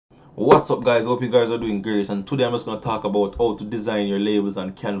What's up, guys? Hope you guys are doing great, and today I'm just going to talk about how to design your labels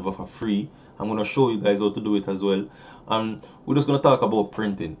on Canva for free. I'm going to show you guys how to do it as well. We're just going to talk about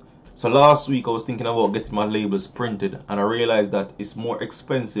printing. So last week I was thinking about getting my labels printed, and I realized that it's more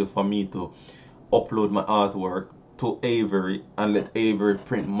expensive for me to upload my artwork to Avery and let Avery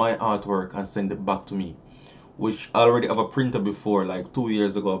print my artwork and send it back to me, which I already have a printer before. Like 2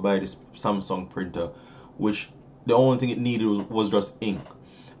 years ago I buy this Samsung printer, which the only thing it needed was just ink.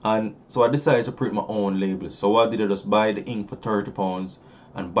 And so I decided to print my own labels. So what I did, I just buy the ink for £30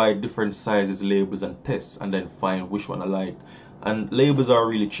 and buy different sizes labels and test, and then find which one I like. And labels are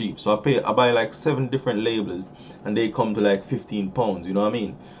really cheap, so I buy like 7 different labels and they come to like £15, you know what I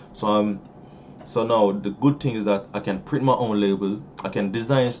mean? So now the good thing is that I can print my own labels, I can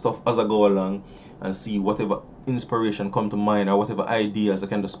design stuff as I go along and see whatever inspiration come to mind or whatever ideas, I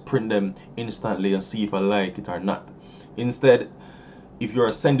can just print them instantly and see if I like it or not. Instead, if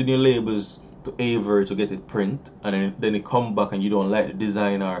you're sending your labels to Avery to get it print, and then it come back and you don't like the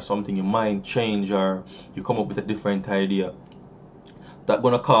design or something, your mind change or you come up with a different idea, that's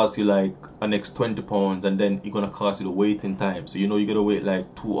gonna cost you like an next £20, and then it's gonna cost you the waiting time. So you know you gotta wait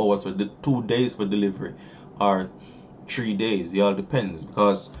like 2 hours for 2 days for delivery, or 3 days. It all depends,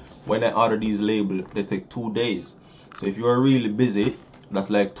 because when I order these labels they take 2 days. So if you're really busy, that's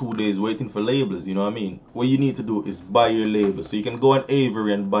like 2 days waiting for labels, you know what I mean? What you need to do is buy your labels. So you can go on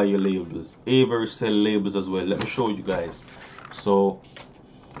Avery and buy your labels. Avery sell labels as well. Let me show you guys. So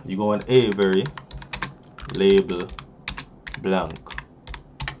you go on Avery, label blank.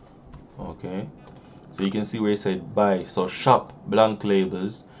 Okay, so you can see where it said buy. So shop blank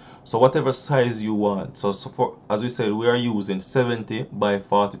labels. So whatever size you want. So for, as we said, we are using 70 by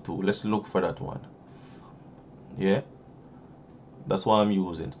 42. Let's look for that one. Yeah, that's what I'm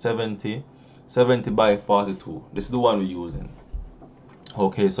using. 70 by 42. This is the one we're using.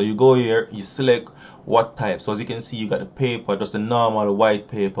 Okay, so you go here, you select what type. So as you can see, you got the paper, just the normal white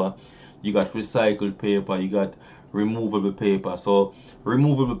paper. You got recycled paper, you got removable paper. So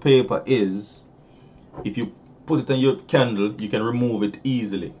removable paper is, if you put it on your candle, you can remove it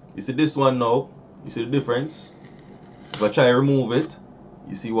easily. You see this one now? You see the difference? If I try to remove it,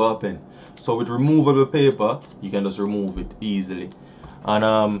 you see what happened. So with removable paper, you can just remove it easily.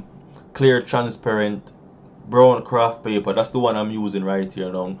 And clear transparent brown craft paper, that's the one I'm using right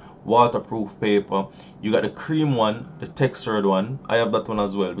here now. Waterproof paper. You got the cream one, the textured one. I have that one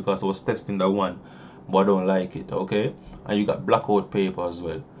as well because I was testing that one, but I don't like it. Okay, and you got blackout paper as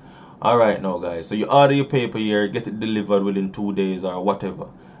well. Alright now guys, so you order your paper here, get it delivered within 2 days or whatever,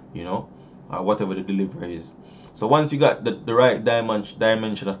 you know, or whatever the delivery is. So once you got the right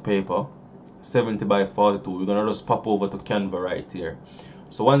dimension of paper, 70 by 42, we're gonna just pop over to Canva right here.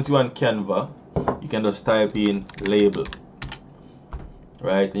 So once you're on Canva, you can just type in label,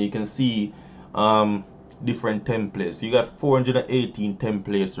 right, and you can see different templates. You got 418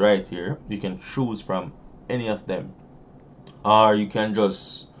 templates right here. You can choose from any of them, or you can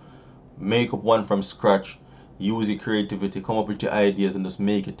just make up one from scratch, use your creativity, come up with your ideas and just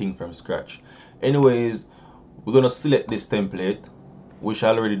make a thing from scratch. Anyways, we're gonna select this template, which I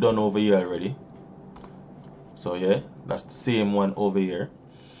already done over here already. So yeah, that's the same one over here.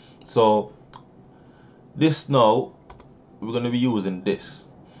 So this now, we're gonna be using this.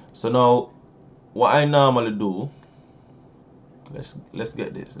 So now what I normally do, let's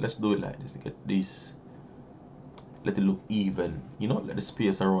get this, let's do it like this, get this, let it look even, you know, let the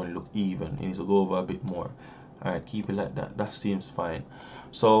space around it look even. It needs to go over a bit more. Alright, keep it like that, that seems fine.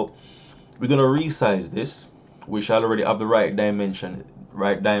 So we're gonna resize this, which I already have the right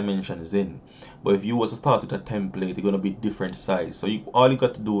dimensions in. But if you was to start with a template, it's gonna be different size. So all you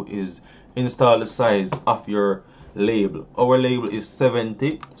got to do is install the size of your label. Our label is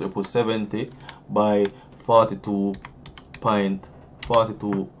 70, so we put 70 by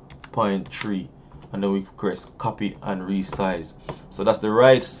 42.3, and then we press copy and resize. So that's the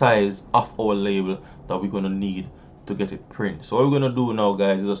right size of our label that we're gonna need to get it print. So what we're gonna do now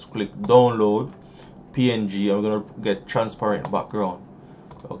guys is just click download PNG, and we're gonna get transparent background.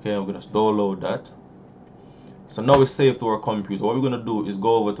 Okay, I'm gonna download that. So now it's saved to our computer. What we're gonna do is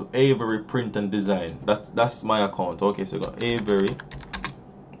go over to Avery Print and Design. That's my account. Okay, so we got Avery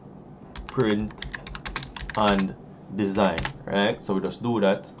Print and Design, right? So we just do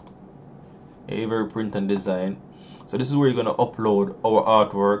that. Avery Print and Design. So this is where you're gonna upload our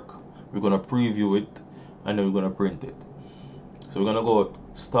artwork. We're gonna preview it, and then we're gonna print it. So we're gonna go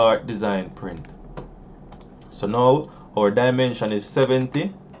Start Design Print. So now our dimension is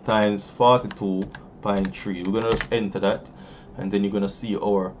 70 times 42.3. We're gonna just enter that, and then you're gonna see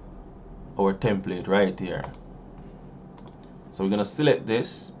our template right here. So we're gonna select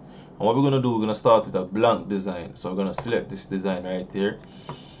this, And what we're going to do, we're going to start with a blank design. So we're going to select this design right here.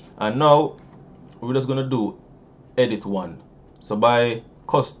 And now we're just going to do edit one. So by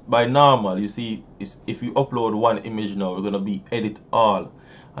normal, you see, if you upload one image now, we're going to be edit all.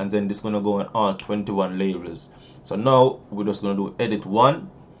 And then this is going to go on all 21 labels. So now we're just going to do edit one,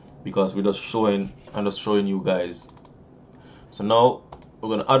 because we're just showing you guys. So now we're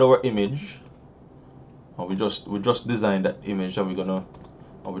going to add our image, and we just designed that image, and we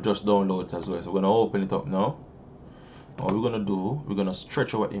just download it as well. So we're going to open it up now. And what we're going to do, we're going to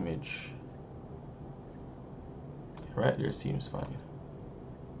stretch our image. Right there seems fine.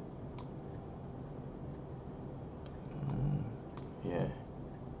 Yeah.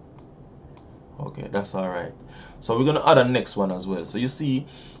 Okay, that's all right. So we're gonna add a next one as well. So you see,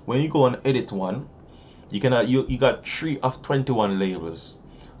 when you go and edit one, you can add, you got 3 of 21 labels.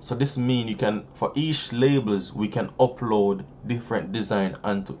 So this means you can, for each labels, we can upload different design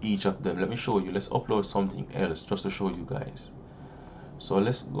onto each of them. Let me show you. Let's upload something else just to show you guys. So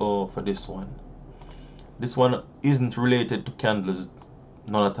let's go for this one. This one isn't related to candles,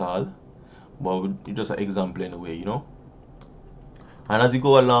 not at all, but it's just an example anyway, you know. And as you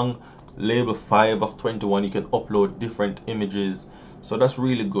go along, label 5 of 21, you can upload different images. So that's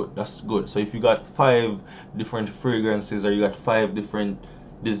really good. That's good. So if you got 5 different fragrances, or you got 5 different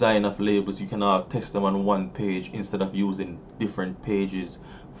design of labels, you can all test them on one page instead of using different pages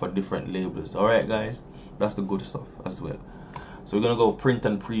for different labels. All right, guys, that's the good stuff as well. So we're gonna go print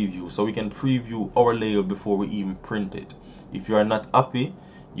and preview, so we can preview our label before we even print it. If you are not happy,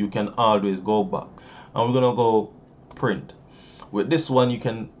 you can always go back, and we're gonna go print. With this one, you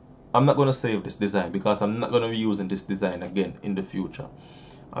can, I'm not gonna save this design because I'm not gonna be using this design again in the future.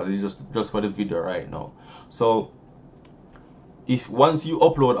 It's just for the video right now. So if once you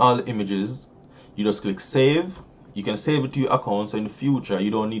upload all the images, you just click save. You can save it to your account, so in the future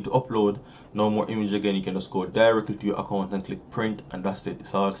you don't need to upload no more image again. You can just go directly to your account and click print, and that's it.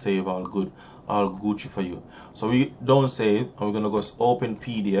 It's all saved, all good, all Gucci for you. So we don't save, and we're gonna go open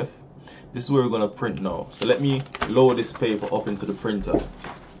PDF. This is where we're gonna print now. So let me load this paper up into the printer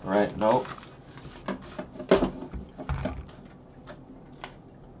right now,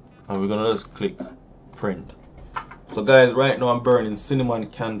 and we're gonna just click print. So guys, right now I'm burning cinnamon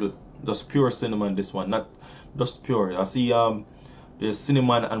candle, just pure cinnamon. This one, not just pure. I see there's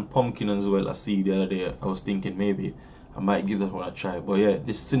cinnamon and pumpkin as well. I see the other day. I was thinking maybe I might give that one a try. But yeah,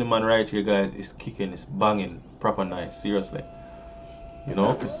 this cinnamon right here, guys, is kicking, it's banging, proper nice, seriously. You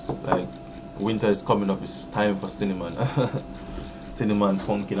know, it's like winter is coming up, it's time for cinnamon. Cinnamon,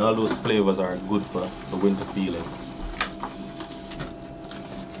 pumpkin, all those flavors are good for the winter feeling.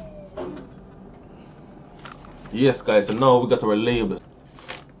 Yes guys, so now we got our label.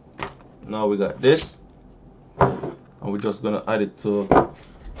 Now we got this, and we're just gonna add it to,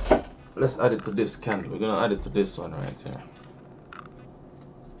 let's add it to this candle. We're gonna add it to this one right here.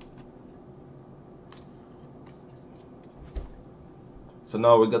 So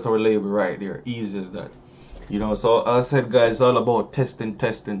now we got our label right there, easy as that. You know, so as I said guys, it's all about testing.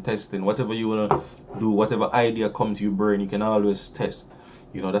 Whatever you wanna do, whatever idea comes to your brain, you can always test.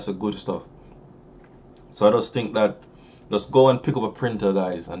 You know, that's a good stuff. So I just think that just go and pick up a printer,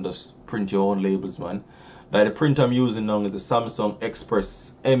 guys, and just print your own labels, man. Like the printer I'm using now is the Samsung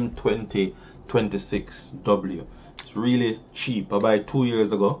Express M2026W. It's really cheap. I bought it 2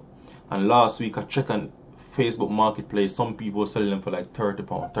 years ago, and last week I checked on Facebook Marketplace. Some people selling them for like £30,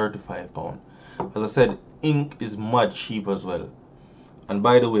 £35. As I said, ink is mad cheap as well. And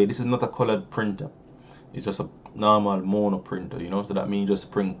by the way, this is not a colored printer. It's just a normal mono printer, you know. So that means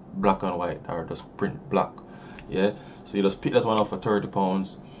just print black and white, or just print black. Yeah. So you just pick that one up for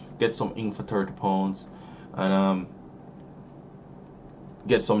 £30, get some ink for £30, and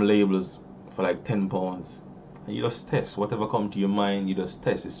get some labels for like £10. And you just test whatever come to your mind. You just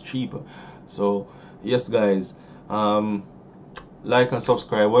test. It's cheaper. So yes guys, like and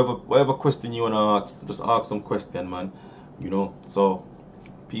subscribe. Whatever question you wanna ask, just ask some question, man. You know. So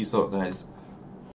peace out guys.